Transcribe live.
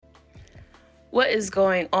What is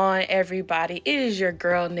going on, everybody? It is your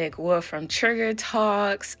girl, Nick Wolf from Trigger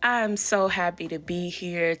Talks. I'm so happy to be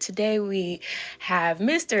here. Today we have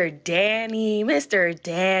Mr. Danny, Mr.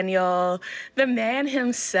 Daniel, the man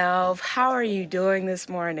himself. How are you doing this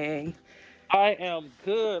morning? I am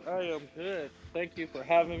good. I am good. Thank you for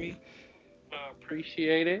having me. I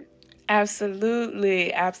appreciate it.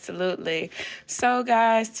 Absolutely, absolutely. So,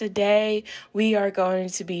 guys, today we are going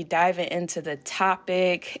to be diving into the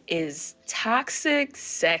topic: is toxic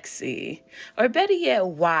sexy? Or better yet,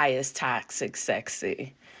 why is toxic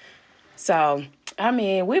sexy? So, I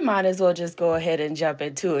mean, we might as well just go ahead and jump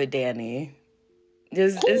into it, Danny.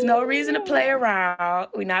 There's no reason to play Ooh. around.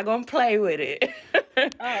 We're not going to play with it.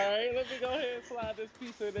 All right, let me go ahead and slide this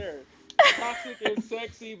piece in there. Toxic is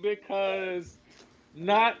sexy because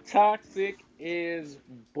not toxic is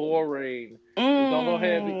boring. We're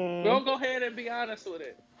mm, gonna go ahead and be honest with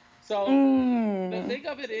it. So the mm, thing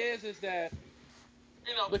of it is that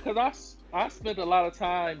because I spent a lot of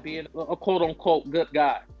time being a quote unquote good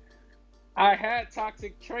guy. I had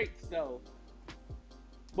toxic traits though,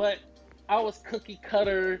 but I was cookie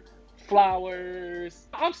cutter, flowers.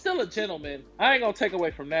 I'm still a gentleman. I ain't gonna take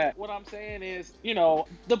away from that. What I'm saying is,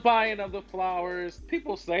 the buying of the flowers.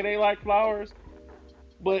 People say they like flowers,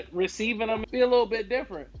 but receiving them be a little bit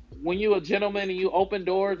different. When you a gentleman and you open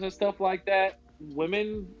doors and stuff like that,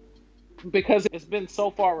 women, because it's been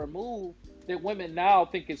so far removed that women now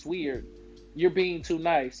think it's weird. You're being too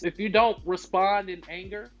nice. If you don't respond in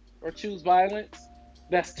anger or choose violence,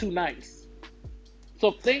 that's too nice.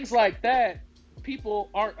 So things like that, people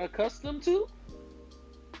aren't accustomed to,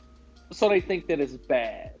 so they think that it's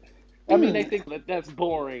bad. I mean, they mm. think that that's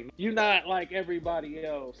boring. You're not like everybody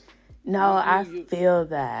else. No, You, you, I you. feel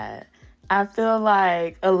that. I feel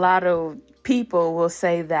like a lot of people will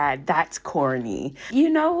say that that's corny. You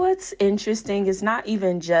know what's interesting is not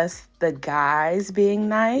even just the guys being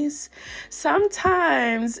nice.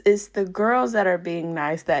 Sometimes it's the girls that are being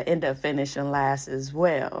nice that end up finishing last as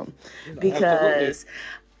well. Absolutely. Because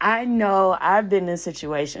I know I've been in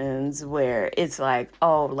situations where it's like,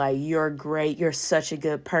 oh, like you're great, you're such a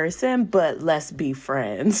good person, but let's be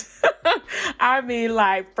friends. I mean,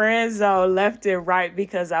 like friend zone left and right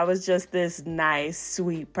because I was just this nice,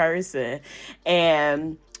 sweet person.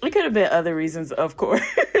 And it could have been other reasons, of course,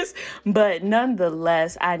 but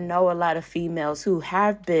nonetheless, I know a lot of females who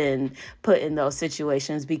have been put in those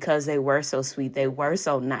situations because they were so sweet, they were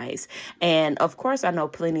so nice. And of course, I know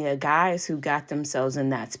plenty of guys who got themselves in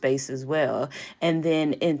that space as well. And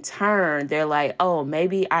then in turn, they're like, oh,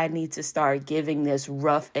 maybe I need to start giving this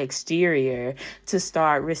rough exterior to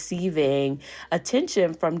start receiving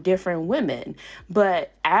attention from different women.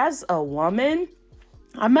 But as a woman,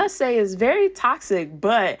 I must say it's very toxic,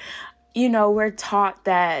 but we're taught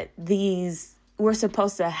that we're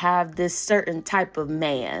supposed to have this certain type of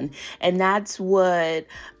man, and that's what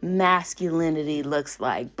masculinity looks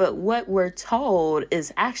like. But what we're told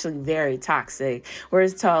is actually very toxic. We're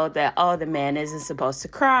told that, oh, the man isn't supposed to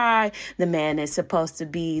cry, the man is supposed to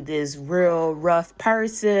be this real rough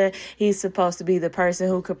person, he's supposed to be the person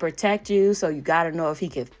who could protect you, so you got to know if he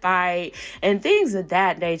can fight and things of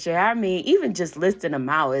that nature. I mean, even just listing them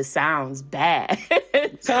out, it sounds bad.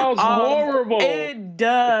 Sounds horrible. It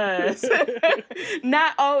does.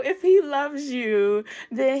 Not, oh, if he loves you,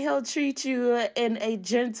 then he'll treat you in a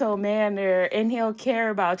gentle manner and he'll care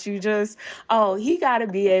about you. Just, oh, he got to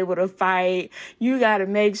be able to fight. You got to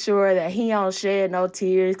make sure that he don't shed no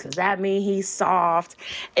tears because that means he's soft.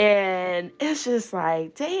 And it's just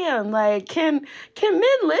like, damn, like, can men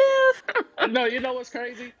live? No, you know what's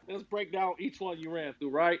crazy? Let's break down each one you ran through,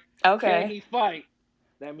 right? Can Okay. he fight?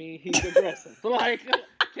 That means he's aggressive. Like,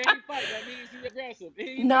 can he fight? That means he's aggressive.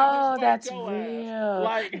 He might just No, fight that's your ass. real.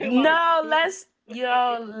 Like, No, let's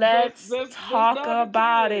let's let's talk dive into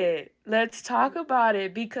about it. it. Let's talk about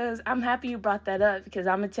it because I'm happy you brought that up because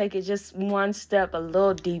I'm gonna take it just one step a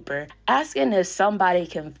little deeper. Asking if somebody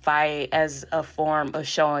can fight as a form of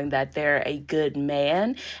showing that they're a good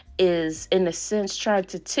man is in a sense trying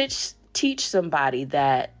to teach somebody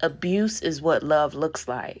that abuse is what love looks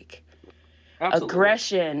like. Absolutely.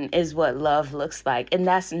 Aggression is what love looks like, and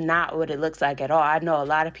that's not what it looks like at all. I know a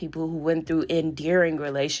lot of people who went through endearing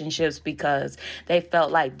relationships because they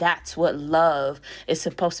felt like that's what love is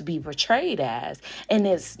supposed to be portrayed as, and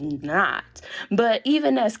it's not. But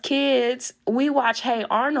even as kids, we watch Hey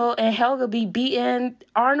Arnold and Helga be beating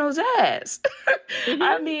Arnold's ass.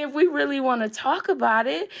 I Hmm. mean, if we really want to talk about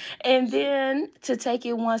it, and then to take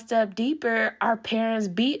it one step deeper, our parents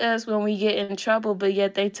beat us when we get in trouble, but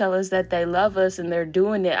yet they tell us that they love us and they're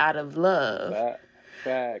doing it out of love.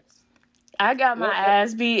 Facts. I got my Let-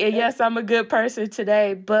 ass beat, and eh, yes, I'm a good person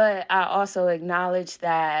today, but I also acknowledge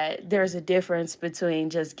that there's a difference between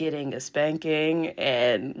just getting a spanking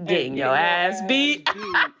and and getting your getting your ass ass beat.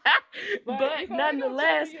 beat. Like, But how you gonna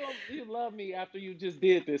tell me nonetheless, you love me after you just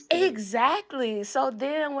did this to me? exactly. So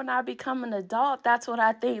then when I become an adult, that's what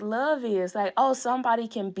I think love is. Like, oh, somebody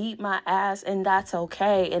can beat my ass and that's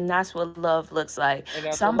okay. And that's what love looks like. And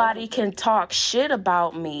that's what love Somebody looks like. can talk shit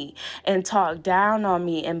about me and talk down on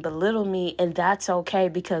me and belittle me, and that's okay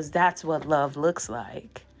because that's what love looks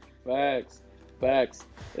like. Facts, facts.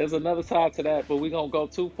 There's another side to that, but we're gonna go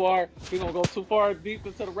too far. We're gonna go too far deep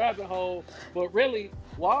into the rabbit hole. But really,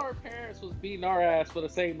 while our parents was beating our ass for the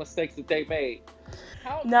same mistakes that they made,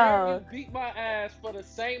 how dare you No, beat my ass for the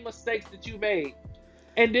same mistakes that you made,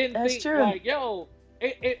 and then that's think true. like, yo,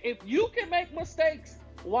 if you can make mistakes,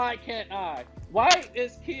 why can't I? Why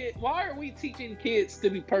are we teaching kids to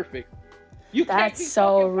be perfect? You can't That's be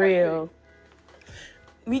so fucking perfect. real.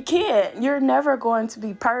 We can't. You're never going to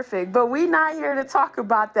be perfect, but we not here to talk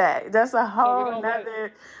about that. That's a So whole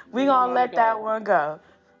nother. We we're gonna gonna let it let that go. one go.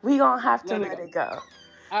 We gonna have to Let it let go. it go.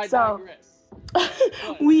 I So digress.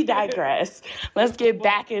 But we digress. Let's get but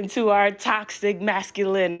back into our toxic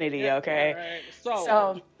masculinity, yeah, all okay? right. So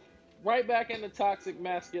So right back into toxic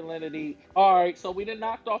masculinity. All right. So we done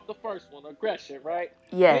knocked off the first one, aggression, right?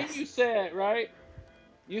 Then yes. you said, right?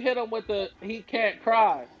 You hit him with the he can't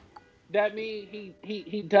cry. That means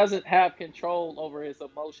he doesn't have control over his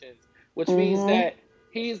emotions, which means Mm-hmm. that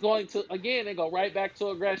he's going to again and go right back to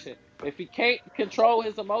aggression. If he can't control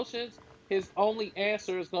his emotions, his only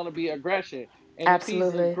answer is going to be aggression. And if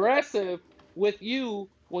he's Absolutely. aggressive with you,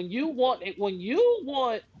 when you want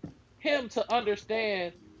him to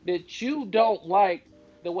understand that you don't like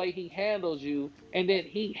the way he handles you and that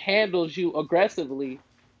he handles you aggressively,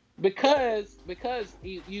 because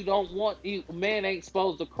you don't want men ain't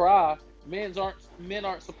supposed to cry, men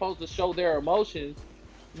aren't supposed to show their emotions,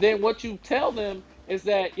 then what you tell them is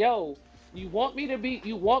that, yo, you want me to be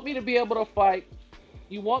able to fight,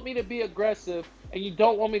 you want me to be aggressive, and you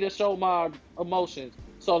don't want me to show my emotions.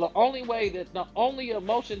 So the only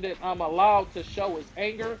emotion that I'm allowed to show is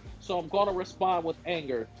anger, so I'm going to respond with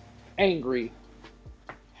anger. Angry.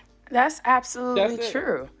 That's absolutely That's it.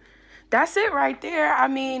 true. That's it right there. I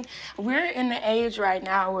mean, we're in the age right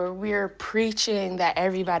now where we're preaching that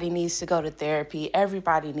everybody needs to go to therapy,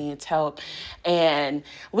 everybody needs help. And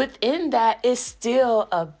within that is still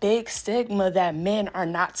a big stigma that men are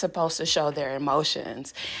not supposed to show their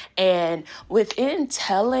emotions. And within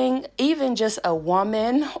telling even just a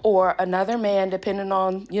woman or another man, depending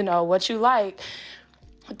on, what you like,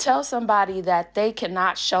 tell somebody that they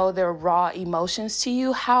cannot show their raw emotions to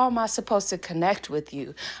you, how am I supposed to connect with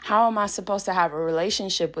you? How am I supposed to have a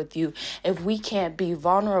relationship with you if we can't be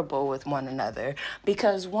vulnerable with one another?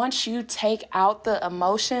 Because once you take out the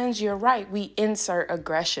emotions, you're right, we insert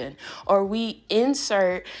aggression or we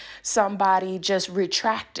insert somebody just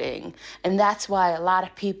retracting. And that's why a lot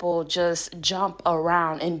of people just jump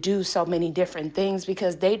around and do so many different things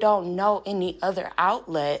because they don't know any other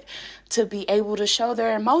outlet to be able to show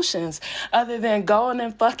their emotions other than going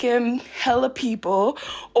and fucking hella people,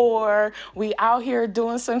 or we out here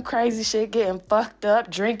doing some crazy shit, getting fucked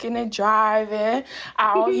up, drinking and driving,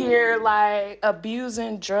 out here like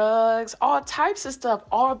abusing drugs, all types of stuff,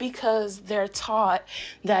 all because they're taught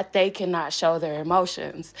that they cannot show their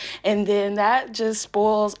emotions. And then that just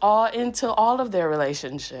spoils all into all of their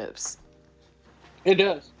relationships. It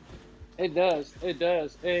does. It does. It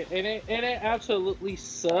does. And it absolutely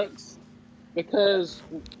sucks because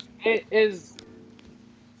it is,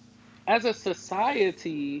 as a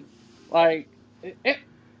society, like, it,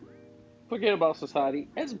 forget about society.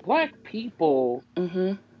 As black people,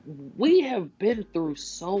 Mm-hmm. we have been through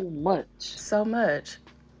so much. So much.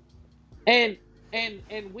 And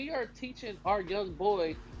and we are teaching our young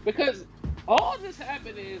boys, because all this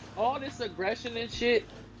happened is all this aggression and shit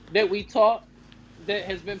that we taught, that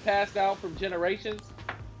has been passed down from generations,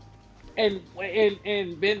 and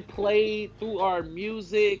been played through our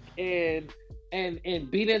music, and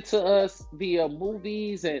beat into us via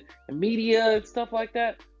movies and media and stuff like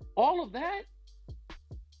that. All of that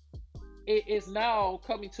is now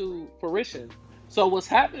coming to fruition. So what's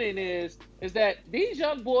happening is that these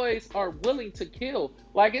young boys are willing to kill.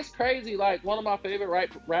 Like, it's crazy. Like, one of my favorite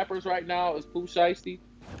rappers right now is Pooh Shiesty.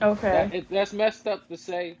 Okay. That's messed up to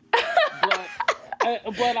say, but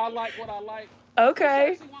but I like what I like. Pooh Okay.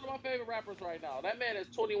 Shiesty, one of my favorite rappers right now. That man is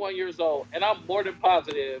 21 years old, and I'm more than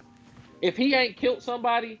positive if he ain't killed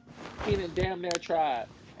somebody, he done damn near tried.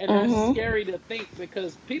 And that's Mm-hmm. scary to think,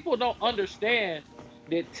 because people don't understand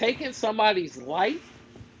that taking somebody's life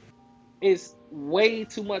is way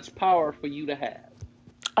too much power for you to have.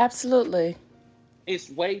 Absolutely. It's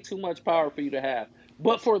way too much power for you to have.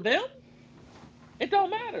 But for them, it don't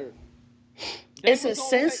matter. They It's a was gonna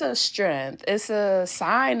sense take. of strength. It's a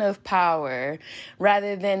sign of power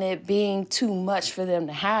rather than it being too much for them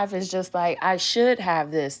to have. It's just like, I should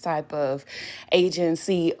have this type of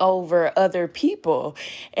agency over other people.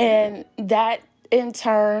 And that in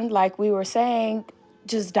turn, like we were saying,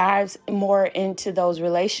 just dives more into those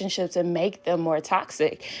relationships and make them more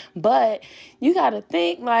toxic. But you got to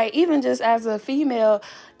think, like, even just as a female,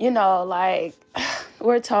 like,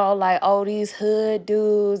 we're told, like, oh, these hood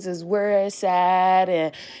dudes is where it's at,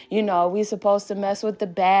 and we supposed to mess with the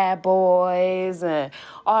bad boys and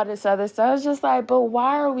all this other stuff. It's just like, but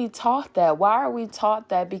why are we taught that? Why are we taught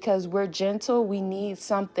that? Because we're gentle, we need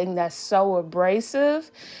something that's so abrasive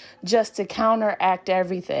just to counteract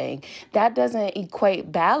everything. That doesn't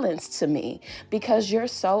equate balance to me. Because you're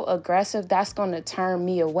so aggressive, that's going to turn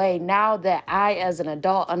me away. Now that I, as an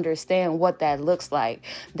adult, understand what that looks like.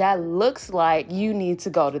 That looks like you need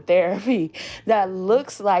to go to therapy. That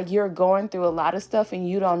looks like you're going through a lot of stuff and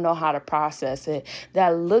you don't know how to process it. That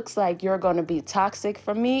looks like you're going to be toxic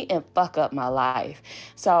for me and fuck up my life.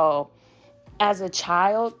 So, as a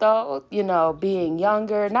child, though, being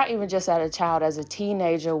younger, not even just as a child, as a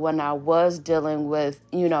teenager, when I was dealing with,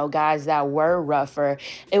 guys that were rougher,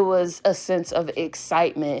 it was a sense of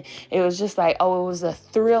excitement. It was just like, oh, it was a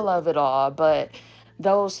thrill of it all. But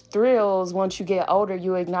those thrills, once you get older,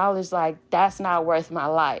 you acknowledge, like, that's not worth my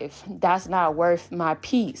life. That's not worth my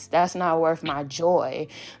peace. That's not worth my joy.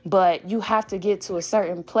 But you have to get to a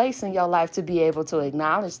certain place in your life to be able to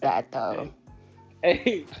acknowledge that, though.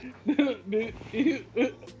 Hey, hey,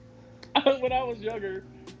 when I was younger,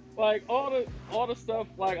 like all the stuff,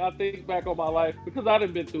 like I think back on my life because I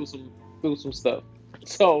done been through some stuff.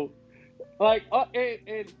 So like,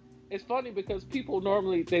 and it's funny because people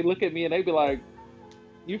normally they look at me and they be like,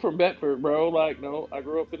 "You from Bedford, bro?" Like, no, I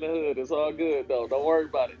grew up in the hood. It's all good though. Don't worry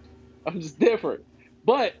about it. I'm just different.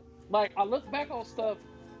 But like, I look back on stuff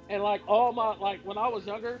and like all my like when I was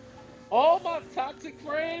younger, all my toxic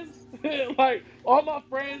friends, like all my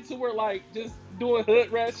friends who were like just doing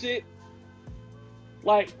hood rat shit,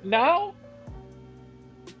 like now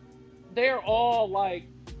they're all like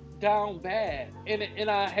down bad. And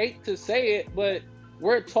I hate to say it, but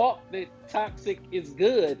we're taught that toxic is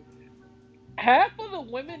good. Half of the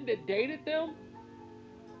women that dated them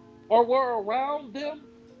or were around them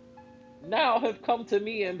now have come to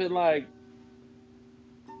me and been like,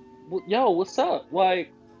 "Yo, what's up? Like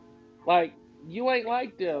you ain't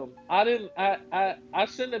like them. I didn't. I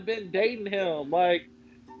shouldn't have been dating him. Like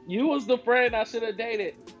you was the friend I should have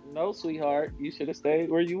dated. No, sweetheart, you should have stayed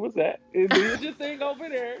where you was at and did your thing over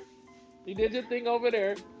there. You did your thing over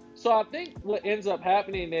there." So I think what ends up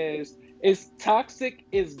happening is toxic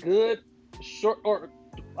is good, short or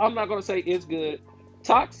I'm not gonna say it's good.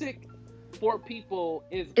 Toxic for people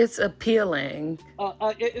is It's appealing.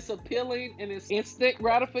 it's appealing and it's instant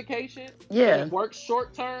gratification and Yeah. it works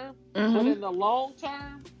short term, but Mm-hmm. in the long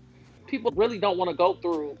term, people really don't want to go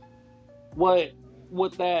through what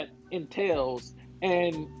that entails.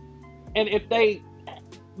 And if they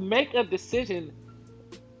make a decision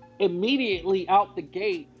immediately out the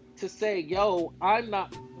gate to say, "Yo, I'm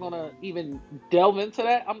not gonna even delve into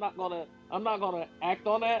that. I'm not gonna act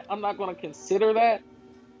on that. I'm not gonna consider that.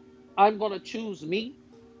 I'm gonna choose me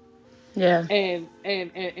Yeah. and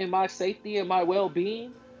my safety and my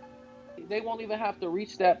well-being." They won't even have to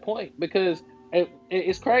reach that point because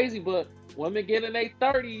it's crazy, but women get in their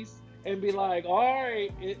 30s and be like, "All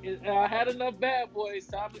right, I had enough bad boys.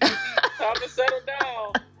 Time to settle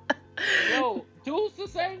down." Yo, dudes the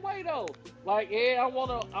same way though. Like, yeah, I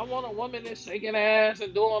want a woman that's shaking ass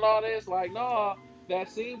and doing all this. Like, no, that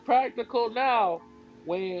seem practical now.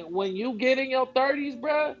 When you get in your 30s,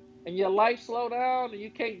 bruh, and your life slow down and you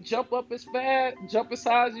can't jump as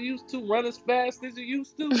high as you used to, run as fast as you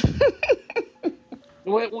used to.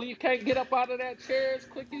 When you can't get up out of that chair as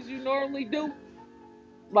quick as you normally do,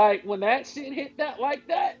 like when that shit hit that like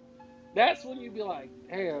that, that's when you be like,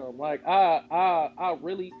 damn, like I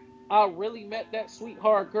really met that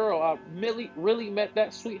sweetheart girl. I really met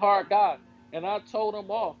that sweetheart guy, and I told him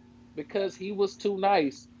off because he was too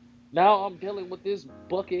nice. Now I'm dealing with this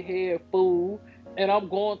buckethead fool, and I'm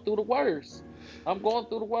going through the worst. I'm going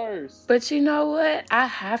through the worst. But you know what? I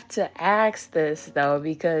have to ask this though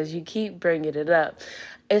because you keep bringing it up.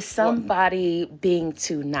 Is What? somebody being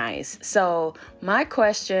too nice? So, my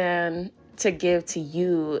question to give to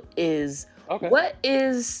you is, Okay. what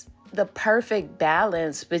is the perfect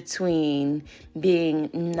balance between being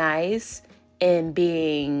nice and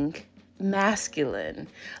being masculine?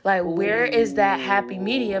 Like, where is that happy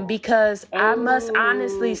medium? Ooh. Because I must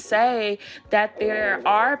honestly Oh, say that there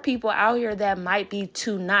are people out here that might be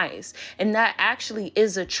too nice. And that actually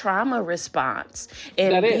is a trauma response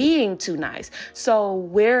in that is. being too nice. So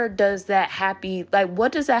where does that happy, like,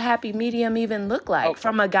 what does that happy medium even look like Okay.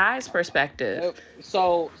 from a guy's perspective?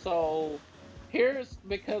 So here's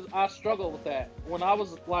because I struggled with that when I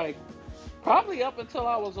was like probably up until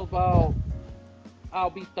I was about I'll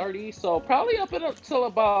be 30, so probably up until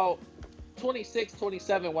about 26,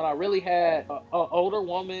 27 when I really had a older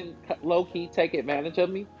woman low key take advantage of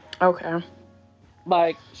me. Okay.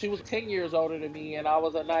 Like she was 10 years older than me and I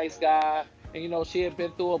was a nice guy and she had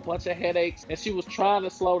been through a bunch of headaches and she was trying to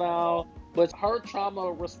slow down, but her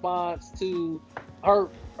trauma response to her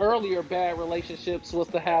earlier bad relationships was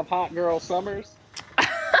to have hot girl summers.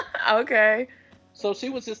 Okay. So she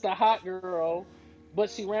was just a hot girl, but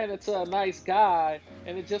she ran into a nice guy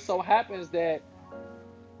and it just so happens that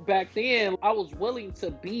back then I was willing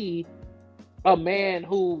to be a man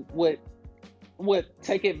who would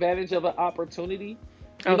take advantage of an opportunity.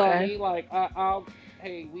 You know what I Okay. mean? Like I'll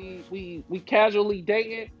hey, we casually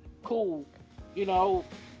dating, cool. You know,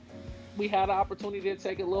 we had an opportunity to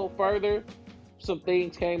take it a little further. Some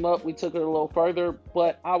things came up, we took it a little further,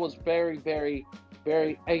 but I was very, very,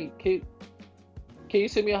 very. Hey, can you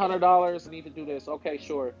send me $100? I need to do this. Okay,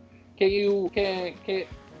 sure. Can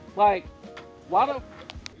like why the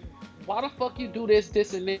why the fuck you do this,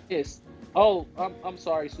 this, and this? Oh, I'm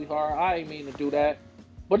sorry, sweetheart. I ain't mean to do that.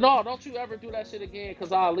 But no, don't you ever do that shit again,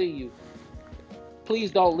 cause I'll leave you.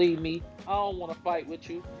 Please don't leave me. I don't want to fight with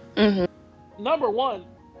you. Mm-hmm. Number one,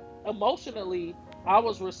 emotionally, I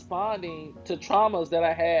was responding to traumas that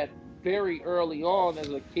I had very early on as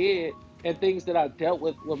a kid and things that I dealt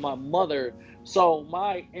with my mother. So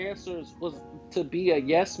my answers was to be a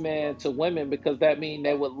yes man to women because that mean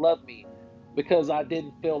they would love me because I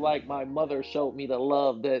didn't feel like my mother showed me the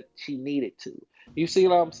love that she needed to. You see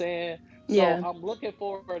what I'm saying? So Yeah. I'm looking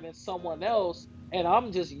for it in someone else and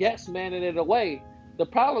I'm just yes manning it away. The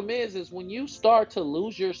problem is when you start to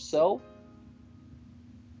lose yourself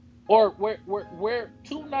or where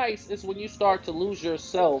too nice is when you start to lose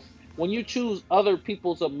yourself, when you choose other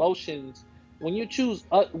people's emotions, when you choose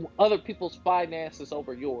other people's finances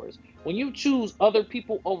over yours, when you choose other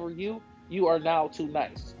people over you, you are now too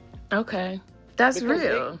nice. Okay. That's because it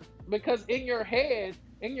real. because in your head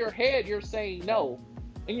you're saying no,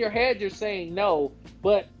 in your head you're saying no,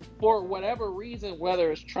 but for whatever reason,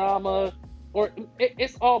 whether it's trauma or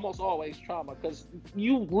it's almost always trauma because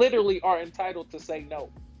you literally are entitled to say no,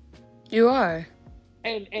 You are.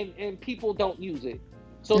 and people don't use it.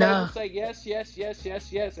 So they will No. say yes, yes, yes,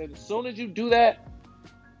 yes, yes, and as soon as you do that,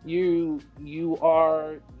 you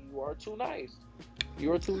are too nice.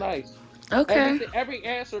 You are too nice. Okay. Every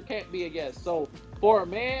answer can't be a yes. So for a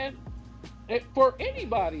man, for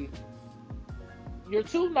anybody, you're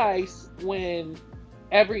too nice when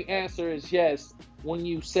every answer is yes when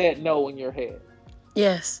you said no in your head.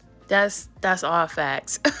 Yes. That's all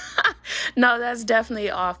facts. No, that's definitely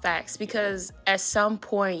all facts because at some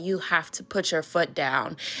point you have to put your foot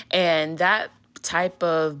down, and that type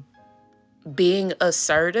of being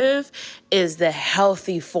assertive is the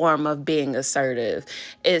healthy form of being assertive.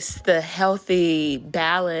 It's the healthy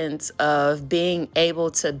balance of being able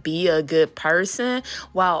to be a good person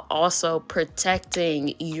while also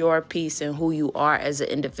protecting your peace and who you are as an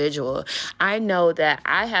individual. I know that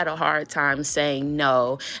I had a hard time saying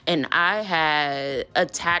no, and I had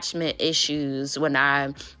attachment issues when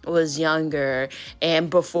I was younger and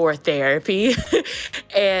before therapy.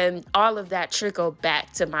 And all of that trickled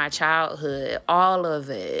back to my childhood, all of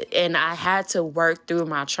it. And I had to work through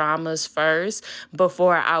my traumas first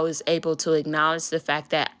before I was able to acknowledge the fact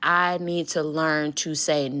that I need to learn to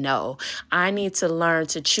say no. I need to learn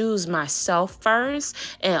to choose myself first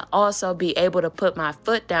and also be able to put my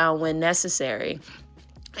foot down when necessary.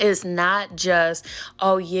 It's not just,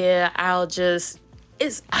 oh yeah,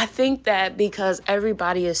 I think that because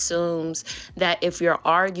everybody assumes that if you're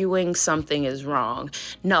arguing, something is wrong.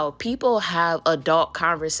 No, people have adult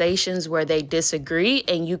conversations where they disagree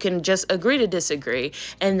and you can just agree to disagree,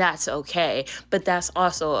 and that's okay. But that's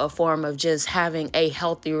also a form of just having a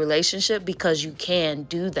healthy relationship because you can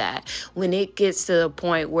do that. When it gets to the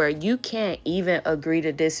point where you can't even agree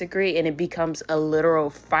to disagree and it becomes a literal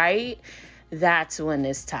fight, that's when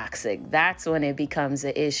it's toxic. That's when it becomes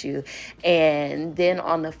an issue. And then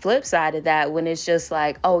on the flip side of that, when it's just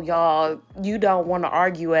like, oh, y'all, you don't want to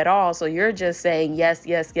argue at all. So you're just saying yes,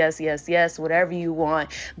 yes, yes, yes, yes, whatever you want,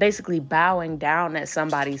 basically bowing down at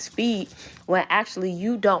somebody's feet when actually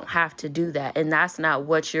you don't have to do that. And that's not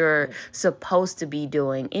what you're supposed to be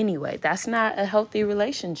doing anyway. That's not a healthy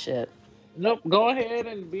relationship. Nope. Go ahead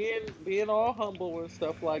and being all humble and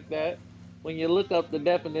stuff like that. When you look up the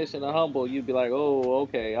definition of humble, you'd be like, oh,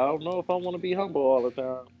 okay. I don't know if I want to be humble all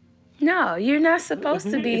the No, you're not supposed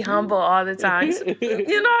to be humble all the time.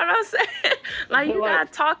 You know what I'm saying? Like, you like, gotta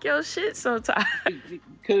talk your shit sometimes.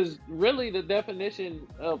 because really the definition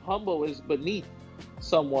of humble is beneath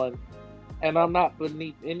someone, and I'm not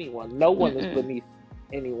beneath anyone. No one is Mm-mm. beneath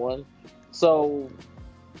anyone. So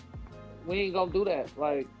we ain't gonna do that.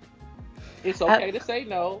 Like, it's I, okay to say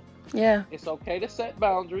no. yeah. It's okay to set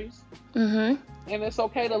boundaries, Mm-hmm. and it's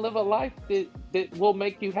okay to live a life that will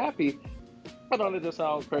make you happy. I know that just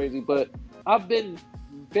sounds crazy, but I've been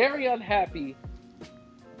very unhappy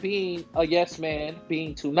being a yes man,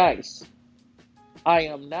 being too nice. I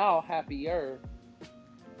am now happier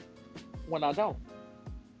when I don't.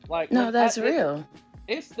 Like No, when I, that's real.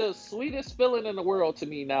 it's the sweetest feeling in the world to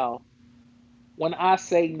me now when I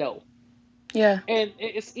say no. Yeah, And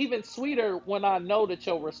it's even sweeter when I know that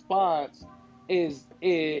your response is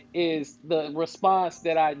the response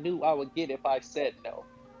that I knew I would get if I said no.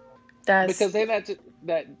 that's Because then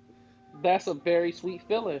that that's a very sweet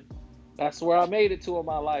feeling. That's where I made it to in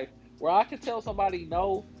my life, where I could tell somebody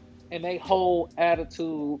no, and they whole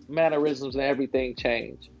attitude, mannerisms, and everything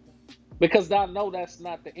change because I know that's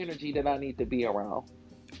not the energy that I need to be around.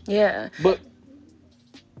 yeah.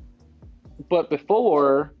 But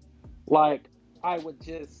before, like I would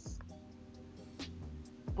just,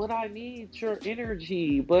 but I need your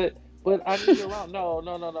energy, but I need you around. No,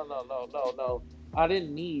 no, no, no, no, no, no, no. I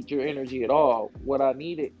didn't need your energy at all. What I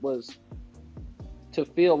needed was to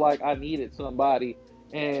feel like I needed somebody.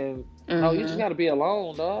 And no, you just Mm-hmm. got to be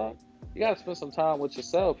alone, dog. You got to spend some time with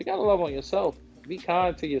yourself. You got to love on yourself. Be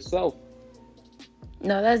kind to yourself.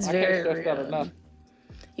 No, that's I can't very stress that real. enough.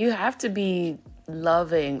 You have to be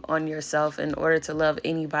loving on yourself in order to love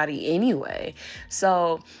anybody anyway.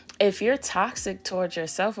 So if you're toxic towards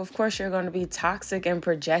yourself, of course you're going to be toxic and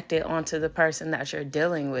project it onto the person that you're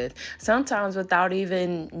dealing with. Sometimes without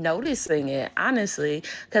even noticing it, honestly,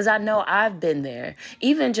 because I know I've been there.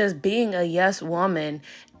 Even just being a yes woman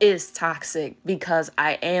is toxic because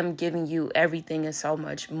I am giving you everything and so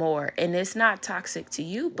much more. And it's not toxic to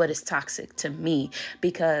you, but it's toxic to me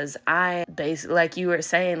because I basically, like you were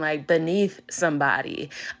saying, like beneath somebody.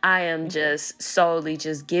 I am just solely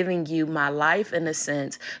just giving you my life in a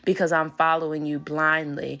sense because I'm following you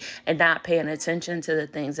blindly and not paying attention to the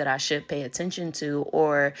things that I should pay attention to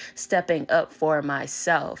or stepping up for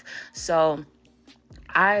myself. So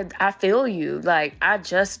I feel you. Like I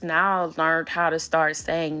just now learned how to start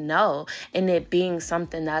saying no and it being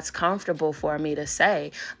something that's comfortable for me to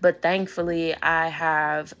say. But thankfully I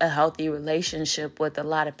have a healthy relationship with a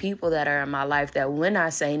lot of people that are in my life that when I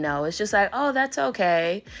say no, it's just like, oh, that's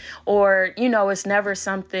okay. Or, it's never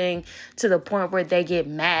something to the point where they get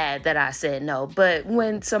mad that I said no. But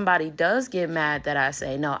when somebody does get mad that I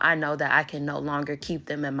say no, I know that I can no longer keep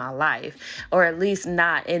them in my life, or at least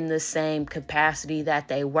not in the same capacity that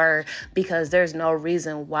they were, because there's no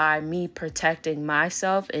reason why me protecting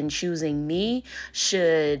myself and choosing me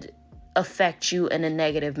should affect you in a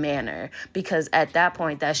negative manner, because at that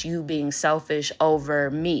point that's you being selfish over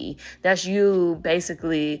me. That's you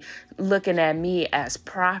basically looking at me as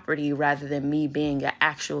property rather than me being an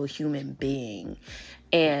actual human being.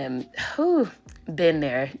 And who been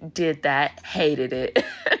there, did that, hated it.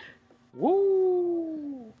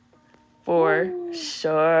 Woo, For woo.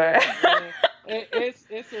 sure. Man,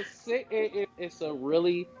 it's a sick. It's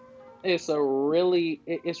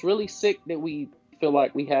really sick that we feel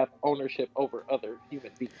like we have ownership over other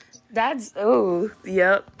human beings. That's, oh,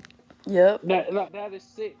 yep, yep. That is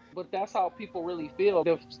sick, but that's how people really feel.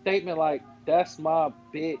 The statement like "that's my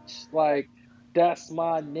bitch," like "that's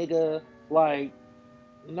my nigga," like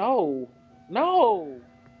no, no,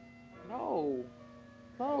 no,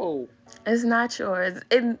 no. It's not yours.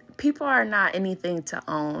 And people are not anything to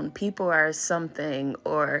own. People are something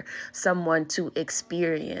or someone to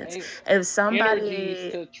experience. Ain't If energies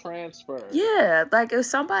somebody, to transfer. yeah, like if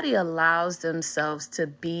somebody allows themselves to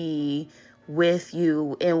be with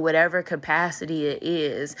you in whatever capacity it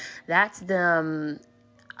is, that's them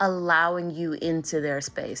allowing you into their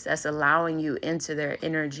space. That's allowing you into their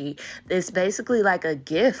energy. It's basically like a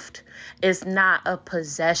gift. It's not a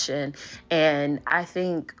possession. And I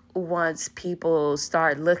think once people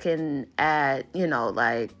start looking at,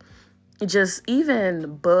 like just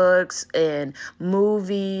even books and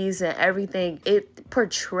movies and everything, it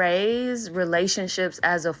portrays relationships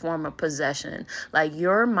as a form of possession. Like,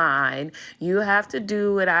 you're mine. You have to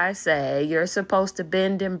do what I say. You're supposed to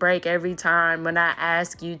bend and break every time when I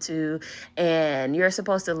ask you to. And you're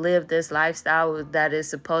supposed to live this lifestyle that is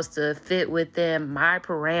supposed to fit within my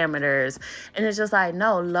parameters. And it's just like,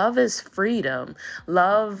 no, love is freedom.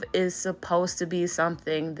 Love is supposed to be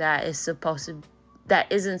something that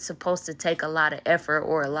isn't supposed to take a lot of effort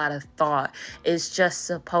or a lot of thought. It's just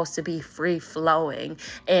supposed to be free flowing.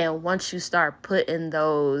 And once you start putting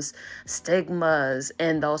those stigmas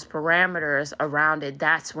and those parameters around it,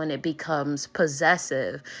 that's when it becomes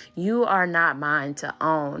possessive. You are not mine to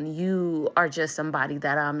own. You are just somebody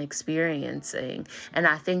that I'm experiencing. And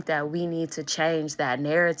I think that we need to change that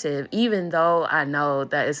narrative, even though I know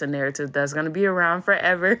that it's a narrative that's going to be around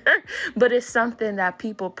forever. But it's something that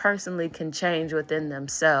people personally can change within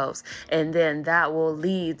themselves, and then that will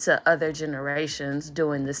lead to other generations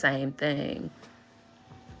doing the same thing.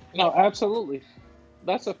 No, absolutely.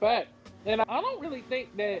 That's a fact. And I don't really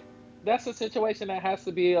think that that's a situation that has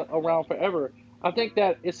to be around forever. I think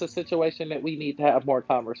that it's a situation that we need to have more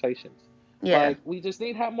conversations. Yeah. Like, we just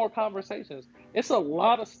need to have more conversations. It's a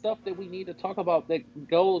lot of stuff that we need to talk about that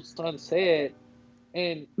goes unsaid.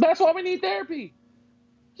 And that's why we need therapy.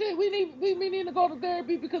 Shit, we need to go to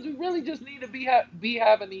therapy because we really just need to be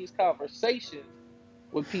having these conversations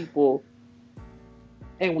with people,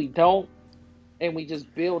 and we don't, and we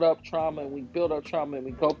just build up trauma, and we build up trauma, and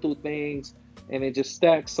we go through things, and it just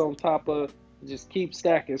stacks on top of, just keep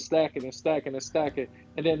stacking, stacking, and stacking, and stacking,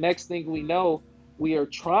 and then next thing we know, we are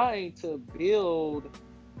trying to build,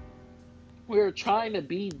 we're trying to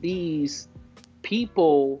be these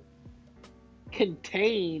people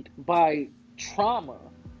contained by trauma,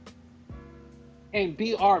 and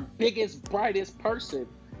be our biggest, brightest person,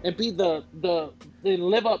 and be and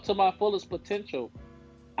live up to my fullest potential.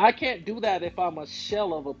 I can't do that if I'm a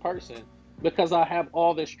shell of a person because I have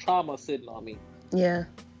all this trauma sitting on me. Yeah.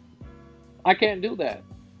 I can't do that.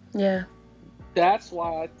 Yeah. That's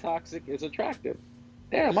why toxic is attractive.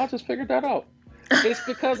 Damn, I just figured that out. It's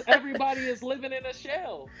because everybody is living in a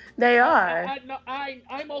shell. They are. No,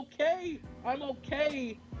 I'm okay. I'm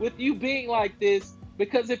okay with you being like this,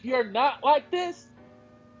 because if you're not like this,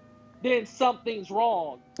 then something's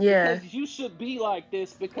wrong. Yeah. Because you should be like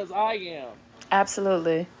this because I am.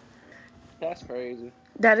 Absolutely. That's crazy.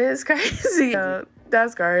 That is crazy.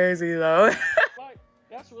 That's crazy though. Like,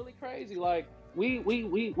 that's really crazy. Like, we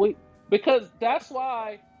because that's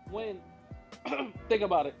why when think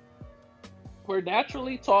about it, we're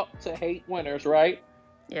naturally taught to hate winners, right?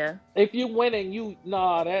 Yeah. If you win and you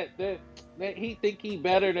nah that he think he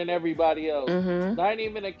better than everybody else. Mhm. Not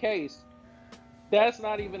even a case. That's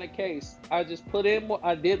not even a case. I just put in more,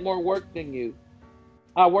 I did more work than you.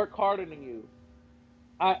 I work harder than you.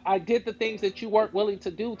 I did the things that you weren't willing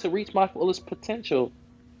to do to reach my fullest potential.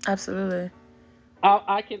 Absolutely.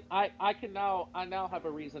 I now have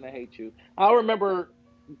a reason to hate you. I remember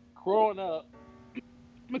growing up,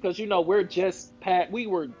 because we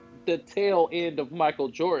were the tail end of Michael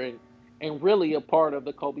Jordan, and really a part of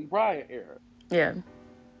the Kobe Bryant era. Yeah.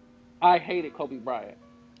 I hated Kobe Bryant.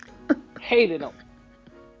 Hated him.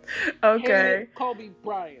 Hated Okay. Kobe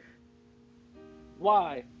Bryant.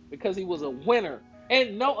 Why? Because he was a winner.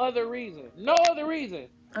 And no other reason. No other reason.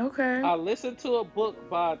 Okay. I listened to a book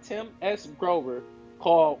by Tim S. Grover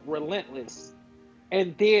called Relentless.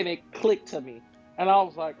 And then it clicked to me. And I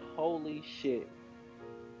was like, holy shit.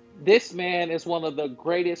 This man is one of the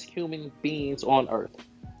greatest human beings on earth.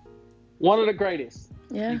 One of the greatest.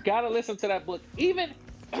 Yeah. You got to listen to that book. Even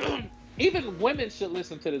even women should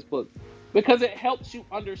listen to this book, because it helps you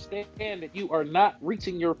understand that you are not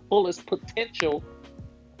reaching your fullest potential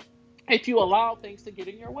if you allow things to get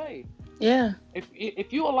in your way. Yeah.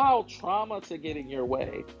 If you allow trauma to get in your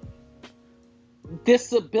way,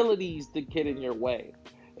 disabilities to get in your way,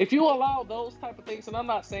 if you allow those type of things, and I'm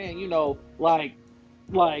not saying,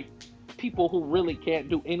 like people who really can't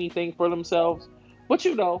do anything for themselves, but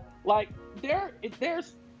like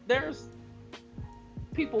there's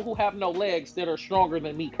people who have no legs that are stronger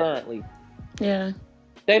than me currently. Yeah.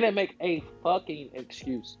 They didn't make a fucking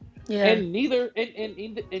excuse, Yeah. and neither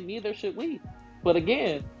should we. But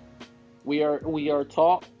again, we are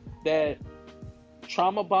taught that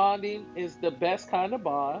trauma bonding is the best kind of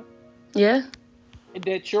bond. Yeah.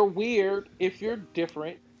 That you're weird if you're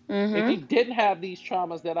different. If you Mhm. didn't have these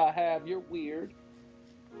traumas that I have, you're weird.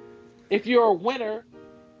 If you're a winner,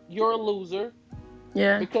 you're a loser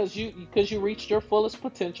Yeah. because you reached your fullest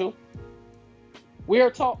potential. We are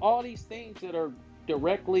taught all these things that are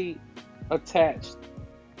directly attached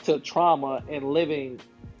to trauma and living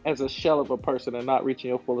as a shell of a person and not reaching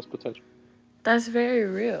your fullest potential. That's very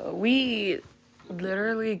real. We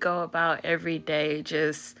literally go about every day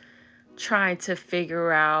just trying to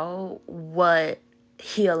figure out what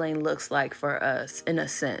healing looks like for us in a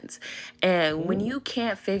sense. And when Mm-hmm. you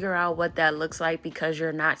can't figure out what that looks like because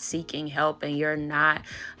you're not seeking help and you're not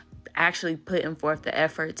actually putting forth the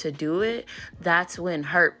effort to do it, that's when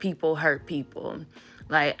hurt people hurt people.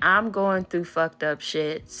 Like, I'm going through fucked up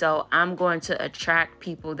shit, so I'm going to attract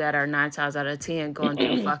people that are 9 times out of 10 going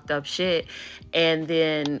through fucked up shit, and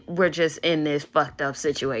then we're just in this fucked up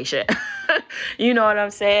situation. You know what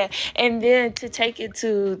I'm saying? And then to take it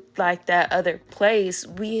to like that other place,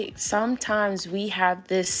 we sometimes we have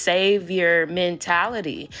this savior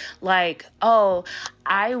mentality. Like, oh,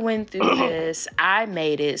 I went through this, I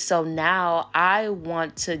made it, so now I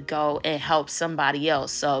want to go and help somebody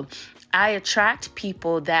else. So I attract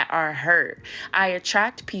people that are hurt. I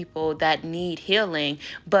attract people that need healing,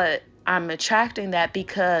 but I'm attracting that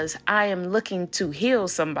because I am looking to heal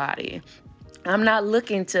somebody. I'm not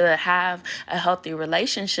looking to have a healthy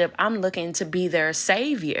relationship. I'm looking to be their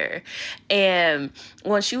savior. And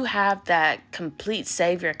once you have that complete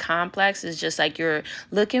savior complex, it's just like you're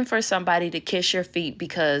looking for somebody to kiss your feet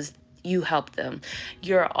because you help them.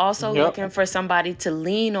 You're also Yep. looking for somebody to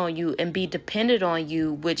lean on you and be dependent on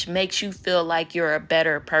you, which makes you feel like you're a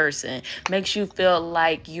better person, makes you feel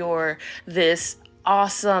like you're this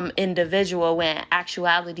awesome individual when in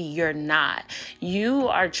actuality you're not. You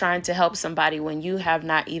are trying to help somebody when you have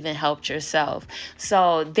not even helped yourself.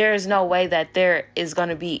 So there's no way that there is going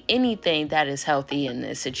to be anything that is healthy in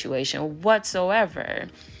this situation whatsoever.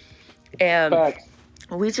 And Facts.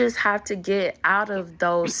 we just have to get out of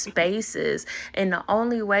those spaces. And the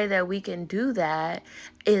only way that we can do that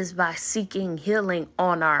is by seeking healing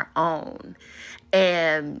on our own.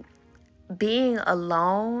 And being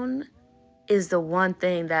alone is the one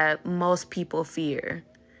thing that most people fear,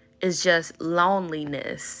 is just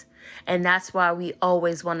loneliness. And that's why we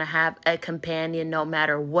always want to have a companion no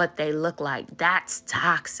matter what they look like. That's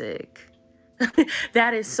toxic.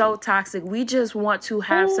 That is so toxic. We just want to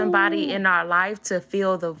have somebody Ooh. in our life to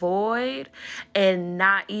fill the void, and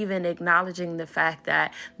not even acknowledging the fact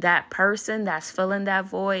that that person that's filling that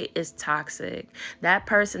void is toxic. That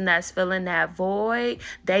person that's filling that void,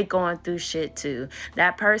 they going through shit too.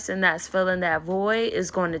 That person that's filling that void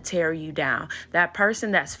is going to tear you down. That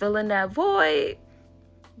person that's filling that void,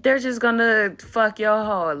 they're just gonna fuck your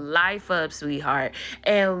whole life up, sweetheart.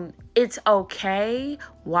 And it's okay.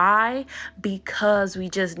 Why? Because we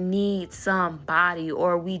just need somebody,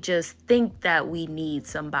 or we just think that we need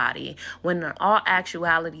somebody, when in all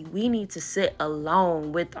actuality we need to sit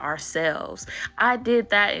alone with ourselves. I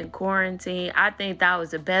did that in quarantine. I think that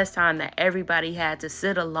was the best time that everybody had to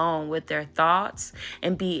sit alone with their thoughts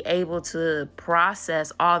and be able to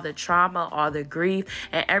process all the trauma, all the grief,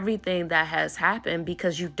 and everything that has happened,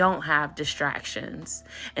 because you don't have distractions.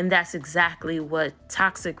 And that's exactly what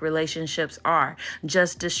toxic relationships are,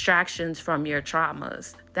 just distractions from your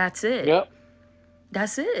traumas. That's it. Yep.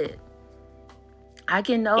 That's it. I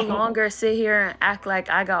can no longer sit here and act like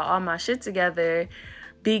I got all my shit together,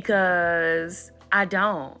 because I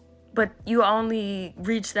don't. But you only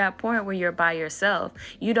reach that point when you're by yourself.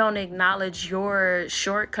 You don't acknowledge your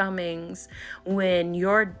shortcomings when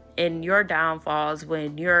you're in your downfalls,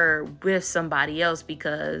 when you're with somebody else,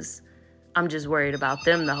 because I'm just worried about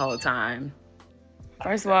them the whole time.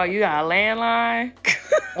 First of all, you got a landline.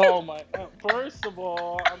 Oh my! First of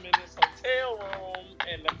all, I'm in this hotel room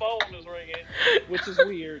and the phone is ringing, which is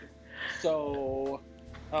weird. So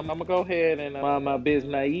I'm gonna go ahead and mind my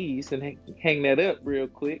business and hang that up real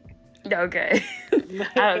quick. Okay.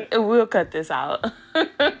 We'll cut this out.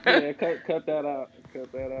 Yeah, cut that out.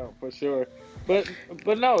 Cut that out for sure. But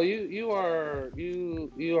but no, you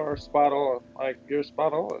are spot on. Like you're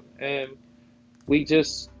spot on, and we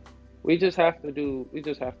just we just have to do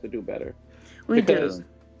better We because do.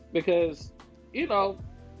 because you know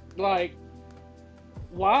like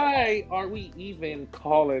why are we even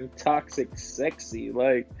calling toxic sexy?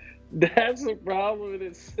 Like that's a problem in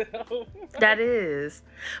itself. That is.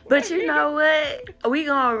 But Like you know what? We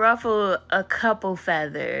gonna ruffle a couple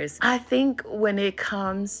feathers. I think when it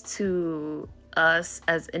comes to us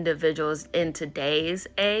as individuals in today's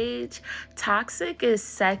age, toxic is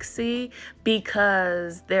sexy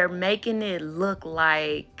because they're making it look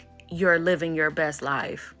like you're living your best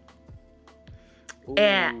life.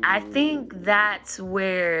 And I think Ooh. that's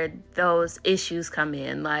where those issues come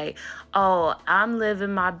in. Like, oh, I'm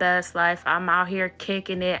living my best life. I'm out here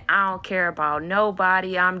kicking it. I don't care about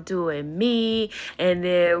nobody. I'm doing me. And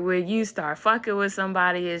then when you start fucking with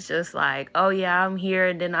somebody, it's just like, oh yeah, I'm here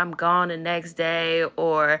and then I'm gone the next day.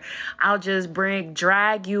 Or I'll just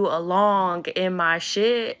drag you along in my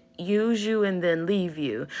shit, use you, and then leave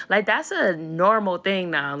you. Like, that's a normal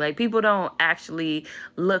thing now. Like, people don't actually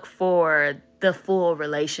look for the full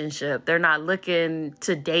relationship. They're not looking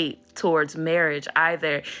to date towards marriage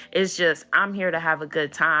either. It's just, I'm here to have a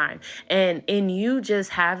good time. And in you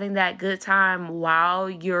just having that good time while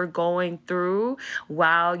you're going through,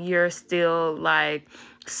 while you're still like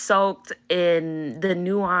soaked in the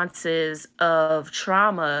nuances of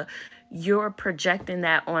trauma, you're projecting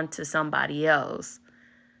that onto somebody else.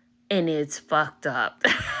 And it's fucked up.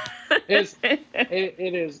 It's it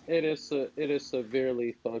is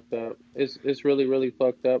severely fucked up. It's really really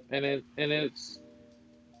fucked up, and it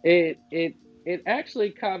it it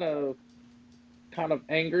actually kind of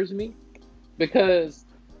angers me because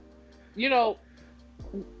you know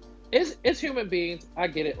it's human beings. I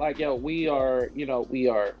get it. Like yo, we are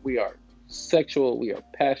sexual. We are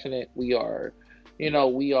passionate. We are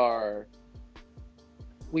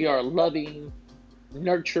loving,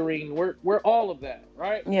 nurturing. We're all of that,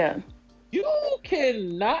 right? Yeah. You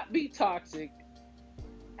cannot be toxic,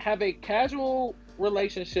 have a casual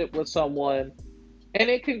relationship with someone, and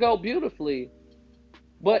it can go beautifully.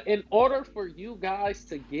 But in order for you guys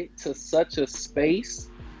to get to such a space,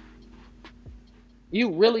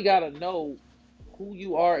 you really got to know who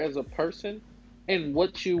you are as a person and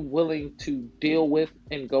what you're willing to deal with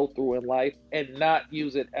and go through in life and not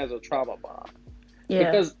use it as a trauma bond. Yeah.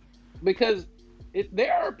 Because because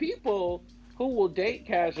there are people who will date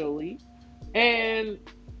casually and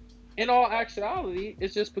in all actuality,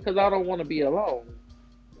 it's just because I don't want to be alone.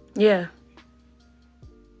 Yeah.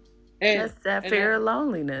 And That's that and fear that of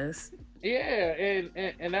loneliness. yeah,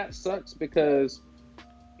 and that sucks because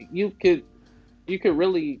you could you could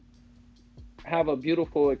really have a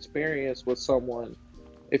beautiful experience with someone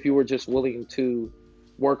if you were just willing to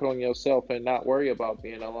work on yourself and not worry about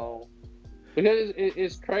being alone. Because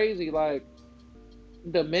it's crazy, like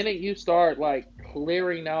the minute you start like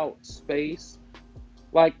clearing out space,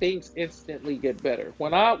 like things instantly get better.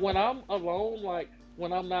 When I'm alone, like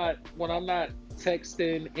when I'm not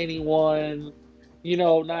texting anyone,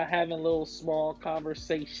 not having little small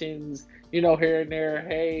conversations, here and there,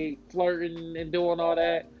 hey, flirting and doing all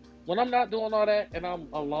that. When I'm not doing all that and I'm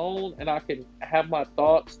alone and I can have my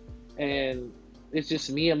thoughts and it's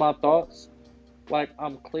just me and my thoughts, like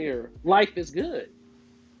I'm clear. Life is good.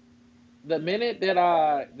 The minute that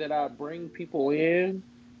I bring people in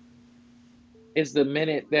is the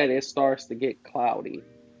minute that it starts to get cloudy.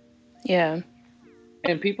 Yeah.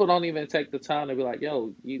 And people don't even take the time to be like,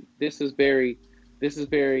 yo, this is very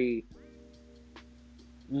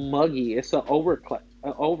muggy. It's an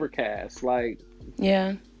overcast. Like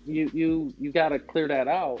Yeah. you got to clear that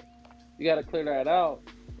out. You got to clear that out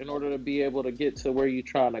in order to be able to get to where you're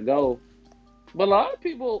trying to go. But a lot of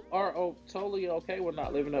people are totally okay with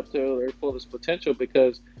not living up to their fullest potential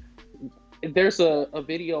because there's a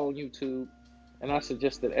video on YouTube, and I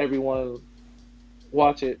suggest that everyone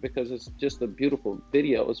watch it because it's just a beautiful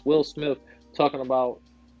video. It's Will Smith talking about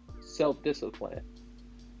self discipline.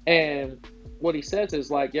 And what he says is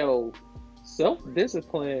like, yo, self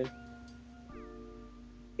discipline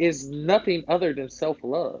is nothing other than self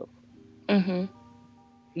love. Mhm.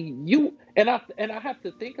 You and I have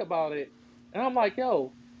to think about it, and I'm like,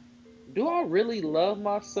 yo, do I really love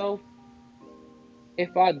myself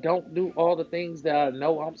if I don't do all the things that I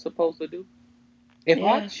know I'm supposed to do? Yeah.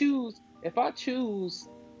 If I choose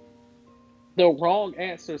the wrong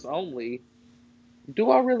answers only,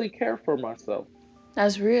 do I really care for myself?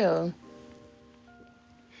 That's real.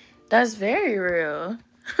 That's very real.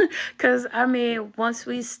 Cuz I mean, once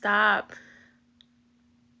we stop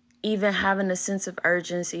even having a sense of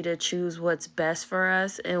urgency to choose what's best for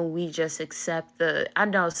us and we just accept I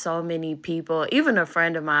know so many people, even a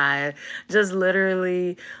friend of mine just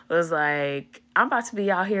literally was like, I'm about to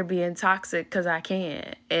be out here being toxic because I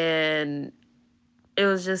can. And it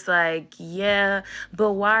was just like, yeah,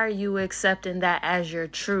 but why are you accepting that as your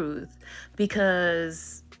truth?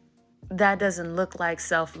 Because that doesn't look like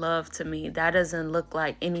self-love to me. That doesn't look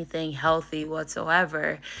like anything healthy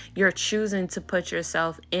whatsoever. You're choosing to put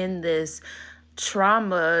yourself in this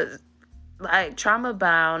trauma, like trauma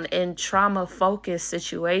bound and trauma focused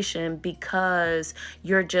situation because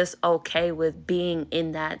you're just okay with being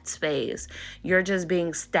in that space. You're just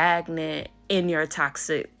being stagnant in your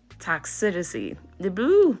toxicity. The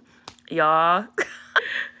blue, y'all.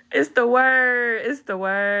 It's the word. It's the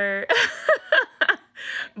word.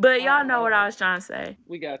 But y'all know what I was trying to say.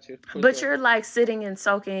 We got you for But sure. you're like sitting and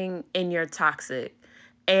soaking in your toxic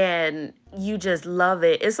and you just love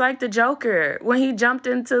it. It's like the Joker when he jumped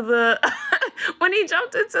into the when he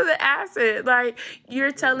jumped into the acid. Like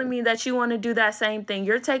you're telling me that you want to do that same thing.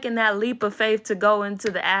 You're taking that leap of faith to go into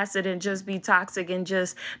the acid and just be toxic and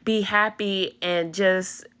just be happy and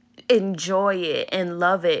just enjoy it and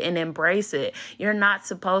love it and embrace it. You're not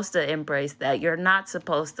supposed to embrace that. You're not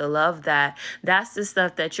supposed to love that. That's the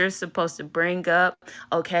stuff that you're supposed to bring up.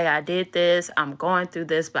 Okay, I did this. I'm going through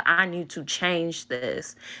this, but I need to change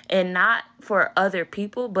this. And not for other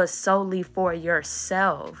people, but solely for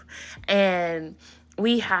yourself. And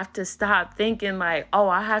we have to stop thinking like, oh,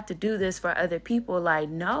 I have to do this for other people. Like,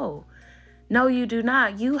 no. No, you do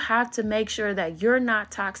not. You have to make sure that you're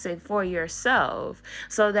not toxic for yourself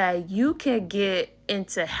so that you can get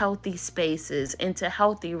into healthy spaces, into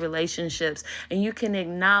healthy relationships, and you can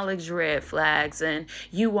acknowledge red flags and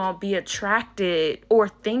you won't be attracted or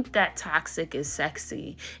think that toxic is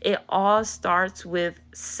sexy. It all starts with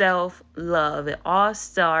self-love. It all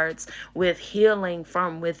starts with healing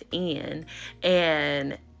from within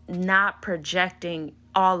and not projecting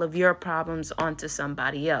all of your problems onto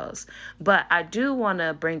somebody else. But I do want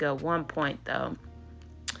to bring up one point though.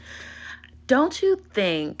 Don't you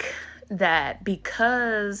think that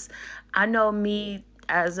because I know me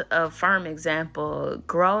as a firm example,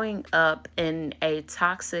 growing up in a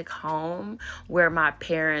toxic home where my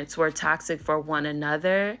parents were toxic for one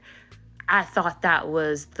another, I thought that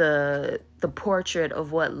was the portrait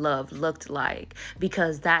of what love looked like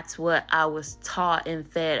because that's what I was taught and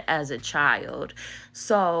fed as a child.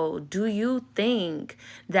 So, do you think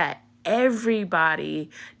that everybody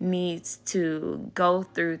needs to go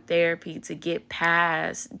through therapy to get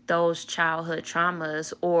past those childhood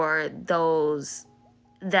traumas or those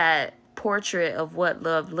that portrait of what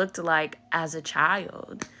love looked like as a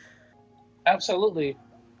child? Absolutely.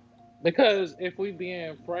 Because if we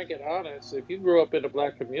being frank and honest, if you grew up in the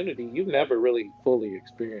black community, you never really fully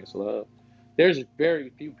experienced love. There's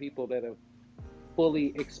very few people that have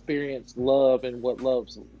fully experienced love and what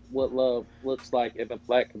love looks like in the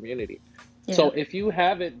black community. Yeah. So if you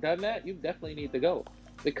haven't done that, you definitely need to go.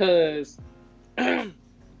 Because and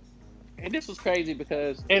this was crazy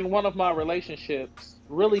because in one of my relationships,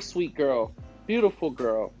 really sweet girl, beautiful,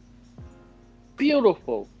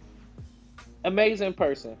 amazing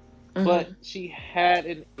person. But Mhm. she had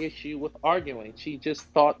an issue with arguing. She just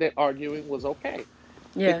thought that arguing was okay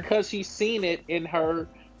Yeah. because she's seen it in her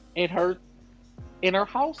in her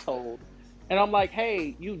household. And I'm like,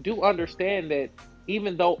 hey, you do understand that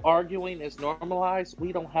even though arguing is normalized,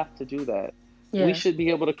 we don't have to do that. We Yeah. should be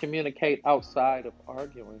able to communicate outside of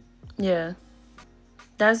arguing. Yeah.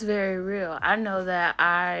 That's very real. I know that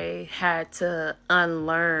I had to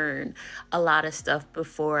unlearn a lot of stuff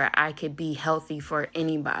before I could be healthy for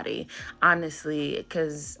anybody, honestly,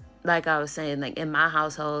 because like I was saying, like in my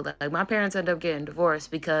household, like my parents ended up getting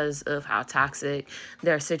divorced because of how toxic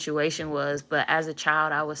their situation was. But as a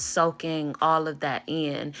child, I was soaking all of that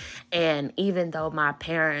in. And even though my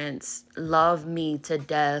parents love me to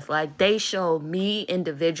death, like they showed me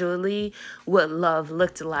individually what love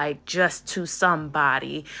looked like just to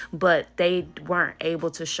somebody, but they weren't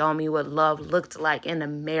able to show me what love looked like in a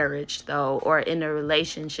marriage though, or in a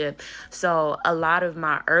relationship. So a lot of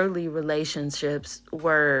my early relationships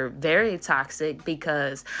were very toxic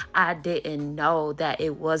because I didn't know that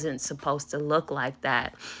it wasn't supposed to look like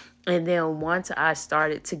that. And then once I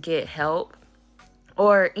started to get help,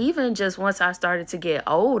 or even just once I started to get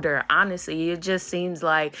older, honestly, it just seems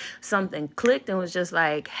like something clicked and was just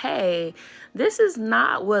like, hey, this is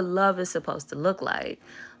not what love is supposed to look like.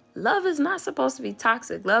 Love is not supposed to be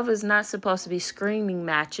toxic. Love is not supposed to be screaming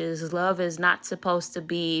matches. Love is not supposed to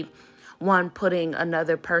be one putting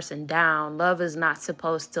another person down. Love is not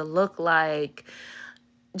supposed to look like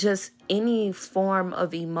just any form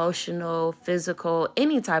of emotional, physical,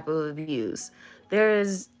 any type of abuse.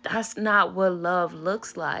 That's not what love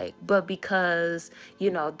looks like. But because,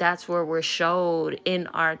 that's where we're showed in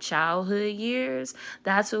our childhood years,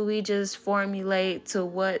 that's what we just formulate to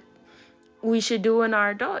what we should do in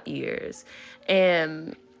our adult years.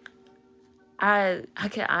 And I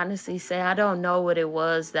can honestly say I don't know what it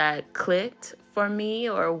was that clicked for me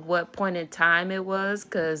or what point in time it was,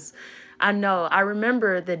 because I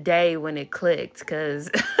remember the day when it clicked,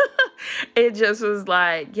 because It just was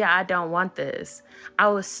like, yeah, I don't want this. I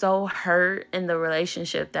was so hurt in the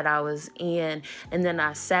relationship that I was in. And then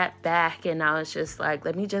I sat back and I was just like,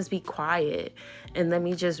 let me just be quiet and let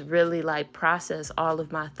me just really like process all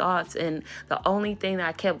of my thoughts. And the only thing that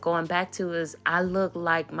I kept going back to is I look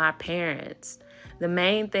like my parents. The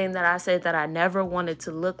main thing that I said that I never wanted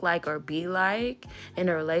to look like or be like in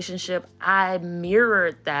a relationship, I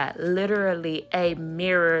mirrored that, literally a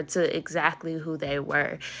mirror to exactly who they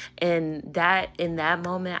were. And that in that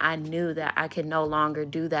moment, I knew that I could no longer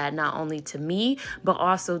do that, not only to me, but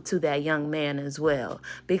also to that young man as well.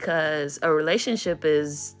 Because a relationship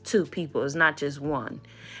is two people, it's not just one.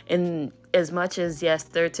 And as much as, yes,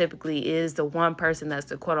 there typically is the one person that's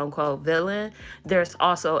the quote unquote villain, there's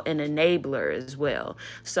also an enabler as well.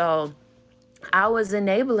 So I was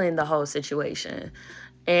enabling the whole situation.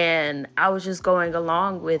 And I was just going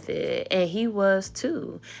along with it. And he was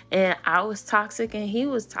too. And I was toxic and he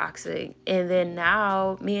was toxic. And then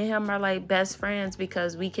now me and him are like best friends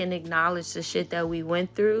because we can acknowledge the shit that we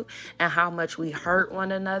went through and how much we hurt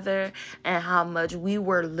one another and how much we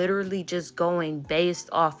were literally just going based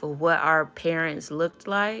off of what our parents looked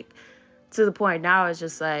like. To the point now it's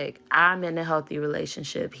just like I'm in a healthy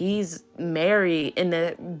relationship. He's married in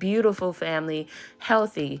a beautiful family,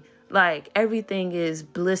 healthy. Like everything is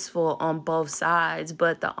blissful on both sides,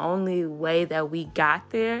 but the only way that we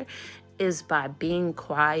got there is by being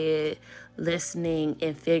quiet, listening,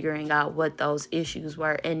 and figuring out what those issues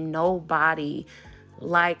were. And nobody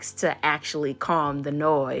likes to actually calm the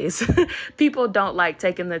noise. People don't like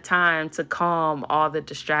taking the time to calm all the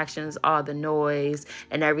distractions, all the noise,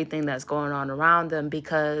 and everything that's going on around them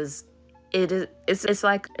because it's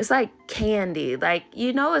like candy. Like,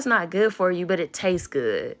 you know it's not good for you, but it tastes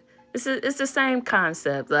good. It's the same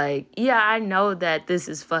concept. Like, yeah, I know that this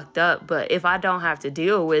is fucked up, but if I don't have to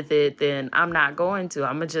deal with it, then I'm not going to.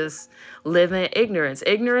 I'm going to just live in ignorance.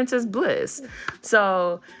 Ignorance is bliss.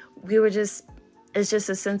 So we were just, it's just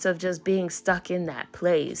a sense of just being stuck in that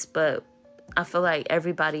place. But I feel like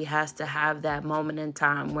everybody has to have that moment in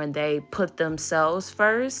time when they put themselves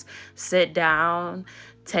first, sit down,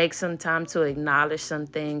 take some time to acknowledge some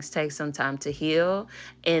things, take some time to heal,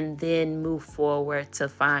 and then move forward to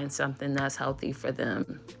find something that's healthy for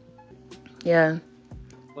them. Yeah.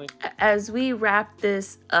 As we wrap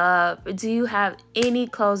this up, do you have any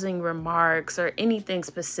closing remarks or anything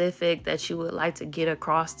specific that you would like to get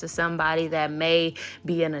across to somebody that may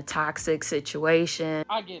be in a toxic situation?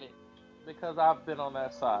 I get it because I've been on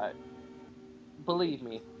that side. Believe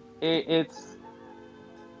me, it, it's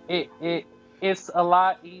it's a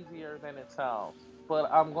lot easier than it sounds.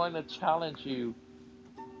 But I'm going to challenge you,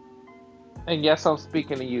 and yes, I'm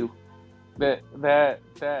speaking to you. That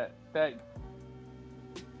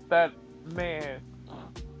man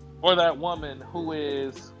or that woman who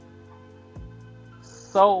is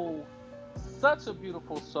so such a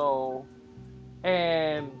beautiful soul,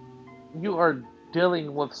 and you are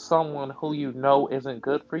dealing with someone who you know isn't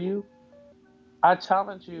good for you. I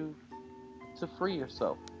challenge you to free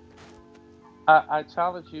yourself. I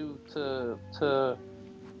challenge you to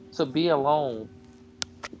be alone,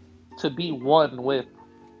 to be one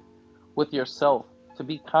with yourself, to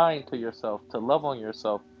be kind to yourself, to love on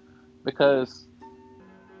yourself. Because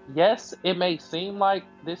yes, it may seem like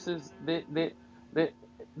this is that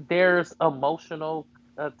there's emotional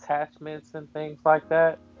attachments and things like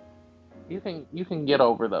that. You can get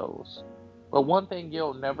over those. But one thing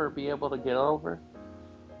you'll never be able to get over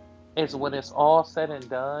is when it's all said and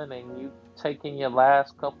done and you taking your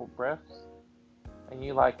last couple breaths and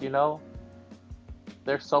you like,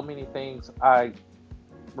 there's so many things I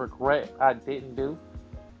regret I didn't do.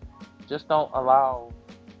 Just don't allow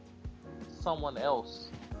someone else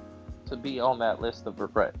to be on that list of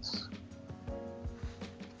regrets.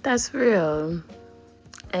 That's real.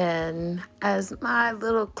 And as my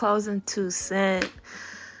little closing 2 cents,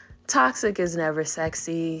 toxic is never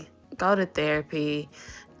sexy. Go to therapy.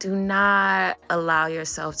 Do not allow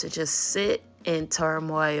yourself to just sit in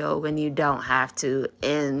turmoil when you don't have to.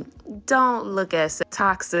 And don't look at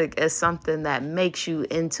toxic as something that makes you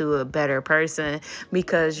into a better person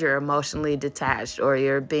because you're emotionally detached or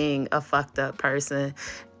you're being a fucked up person.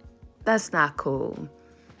 That's not cool.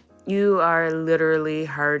 You are literally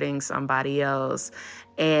hurting somebody else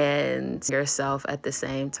and yourself at the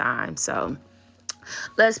same time. So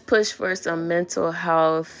let's push for some mental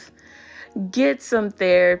health. Get some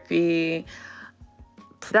therapy.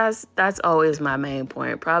 That's always my main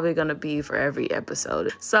point. Probably gonna be for every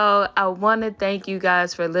episode. So I want to thank you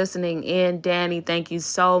guys for listening in. Danny, thank you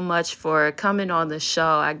so much for coming on the show.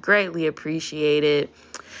 I greatly appreciate it.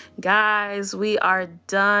 Guys, we are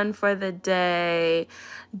done for the day.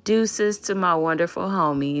 Deuces to my wonderful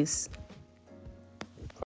homies.